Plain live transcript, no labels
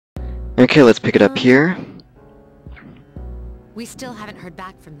Okay, let's pick it up here. We still haven't heard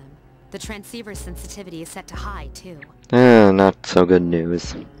back from them. The transceiver's sensitivity is set to high, too. Not so good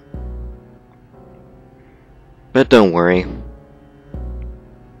news. But don't worry.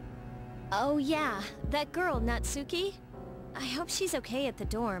 Oh yeah, that girl, Natsuki? I hope she's okay at the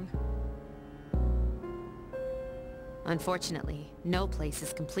dorm. Unfortunately, no place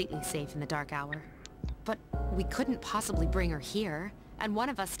is completely safe in the dark hour. But we couldn't possibly bring her here, and one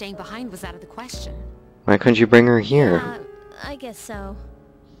of us staying behind was out of the question. Why couldn't you bring her here? Yeah, I guess so.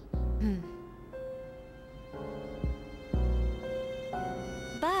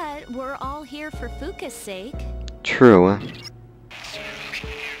 But we're all here for Fuka's sake. True.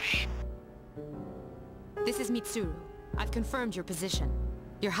 This is Mitsuru. I've confirmed your position.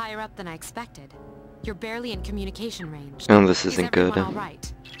 You're higher up than I expected. You're barely in communication range. Oh, this isn't good. Is everyone all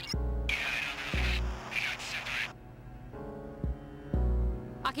right?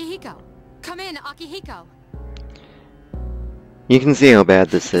 Akihiko! Come in, Akihiko! You can see how bad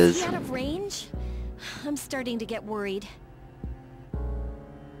this Is is. he out of range? I'm starting to get worried.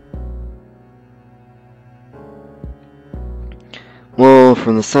 Well,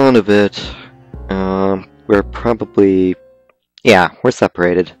 from the sound of it, we're probably... Yeah, we're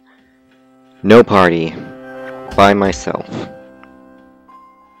separated. No party. By myself.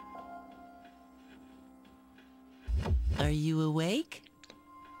 Are you awake?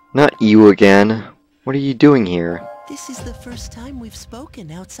 Not you again. What are you doing here? This is the first time we've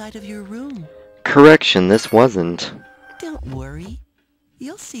spoken outside of your room. Correction, this wasn't. Don't worry.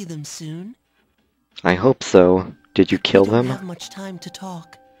 You'll see them soon. I hope so. Did you kill We don't them? have much time to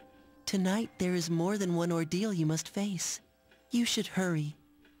talk. Tonight there is more than one ordeal you must face. You should hurry.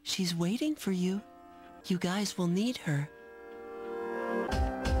 She's waiting for you. You guys will need her.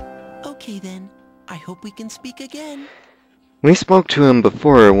 Okay then. I hope we can speak again. We spoke to him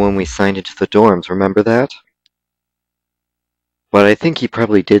before when we signed into the dorms, remember that? But I think he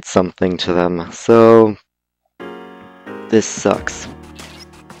probably did something to them, so... This sucks.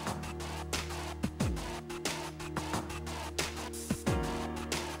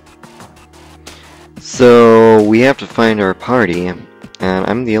 So, we have to find our party, and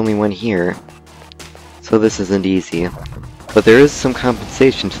I'm the only one here. So this isn't easy. But there is some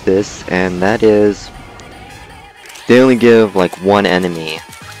compensation to this, and that is... They only give, like, one enemy.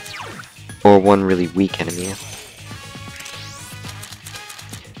 Or one really weak enemy.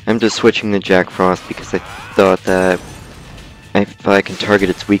 I'm just switching to Jack Frost because I thought that if I can target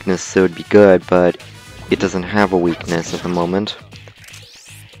its weakness it would be good, but it doesn't have a weakness at the moment.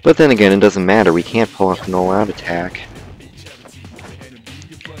 But then again, it doesn't matter, we can't pull off an all-out attack.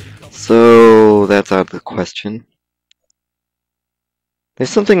 So, that's out of the question. There's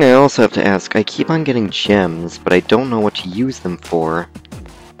something I also have to ask. I keep on getting gems, but I don't know what to use them for.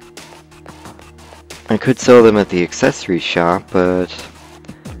 I could sell them at the accessory shop, but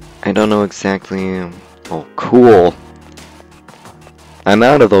I don't know exactly... Oh, cool! I'm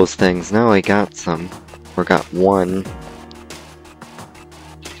out of those things. Now I got some. Or got one.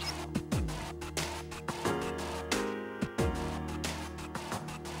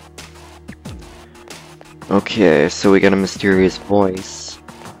 Okay, so we got a mysterious voice.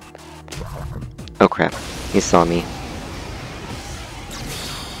 Oh crap, he saw me.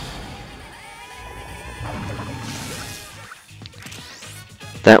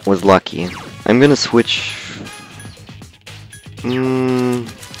 That was lucky. I'm gonna switch...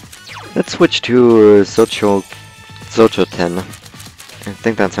 let's switch to Sochoten. I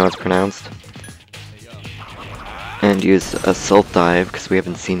think that's how it's pronounced. And use Assault Dive, because we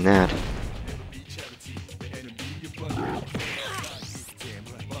haven't seen that.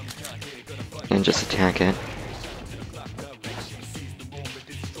 And just attack it.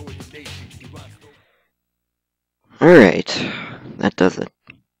 Alright, that does it.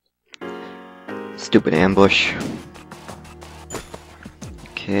 Stupid ambush.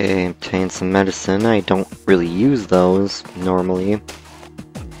 Okay, obtain some medicine. I don't really use those normally,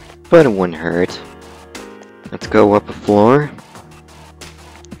 but it wouldn't hurt. Let's go up a floor.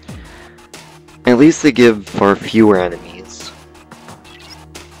 At least they give for fewer enemies.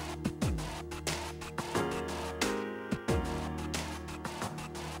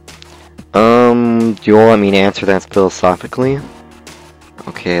 Do you want me to answer that philosophically?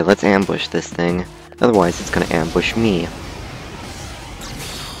 Okay, let's ambush this thing. Otherwise, it's gonna ambush me.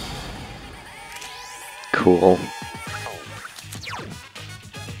 Cool.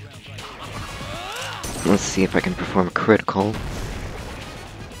 Let's see if I can perform a critical.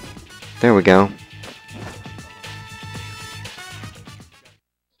 There we go.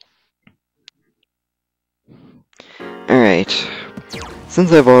 Alright.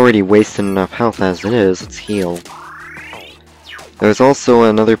 Since I've already wasted enough health as it is, let's heal. There's also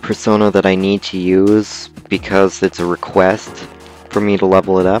another persona that I need to use because it's a request for me to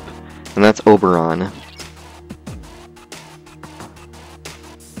level it up, and that's Oberon.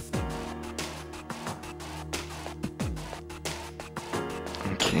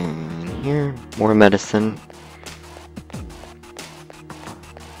 Okay, in here, more medicine.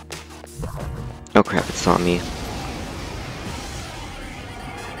 Oh crap, it saw me.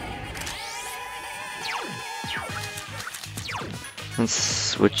 Let's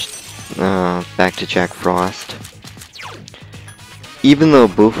switch back to Jack Frost. Even though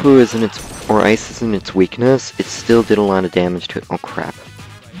Bufu isn't its, or ice isn't its weakness, it still did a lot of damage to it. Oh crap.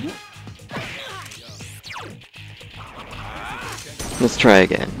 Let's try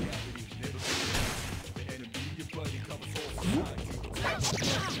again.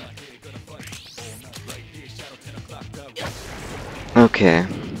 Okay.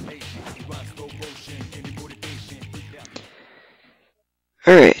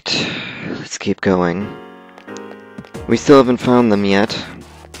 Alright, let's keep going. We still haven't found them yet.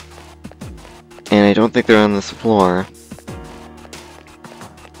 And I don't think they're on this floor.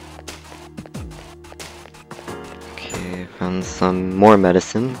 Okay, found some more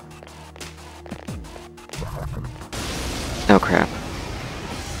medicine. Oh crap.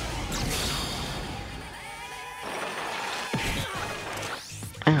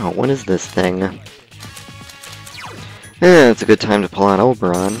 Ow, what is this thing? It's a good time to pull out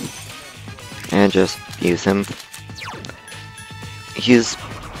Oberon. And just use him. He's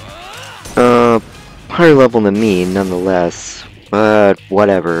higher level than me, nonetheless. But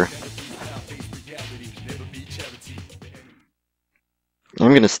whatever.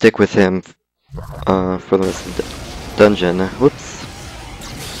 I'm gonna stick with him for the rest of the dungeon. Whoops.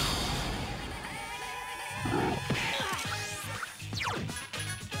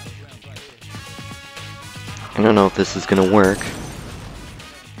 I don't know if this is gonna work.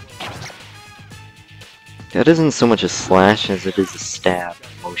 That isn't so much a slash as it is a stab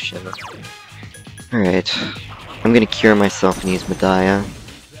motion. Alright. I'm gonna cure myself and use Medaya.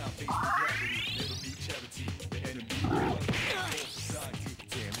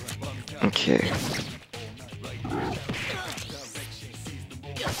 Okay.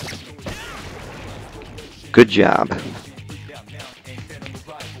 Good job.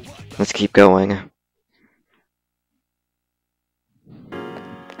 Let's keep going.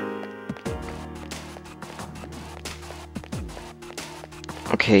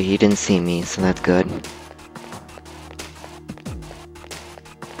 Okay, he didn't see me, so that's good.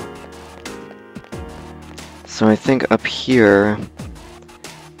 So I think up here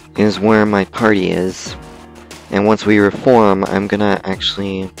is where my party is. And once we reform, I'm gonna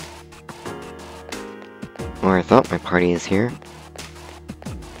actually... Or I thought my party is here.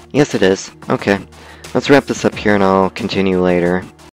 Yes, it is. Okay. Let's wrap this up here and I'll continue later.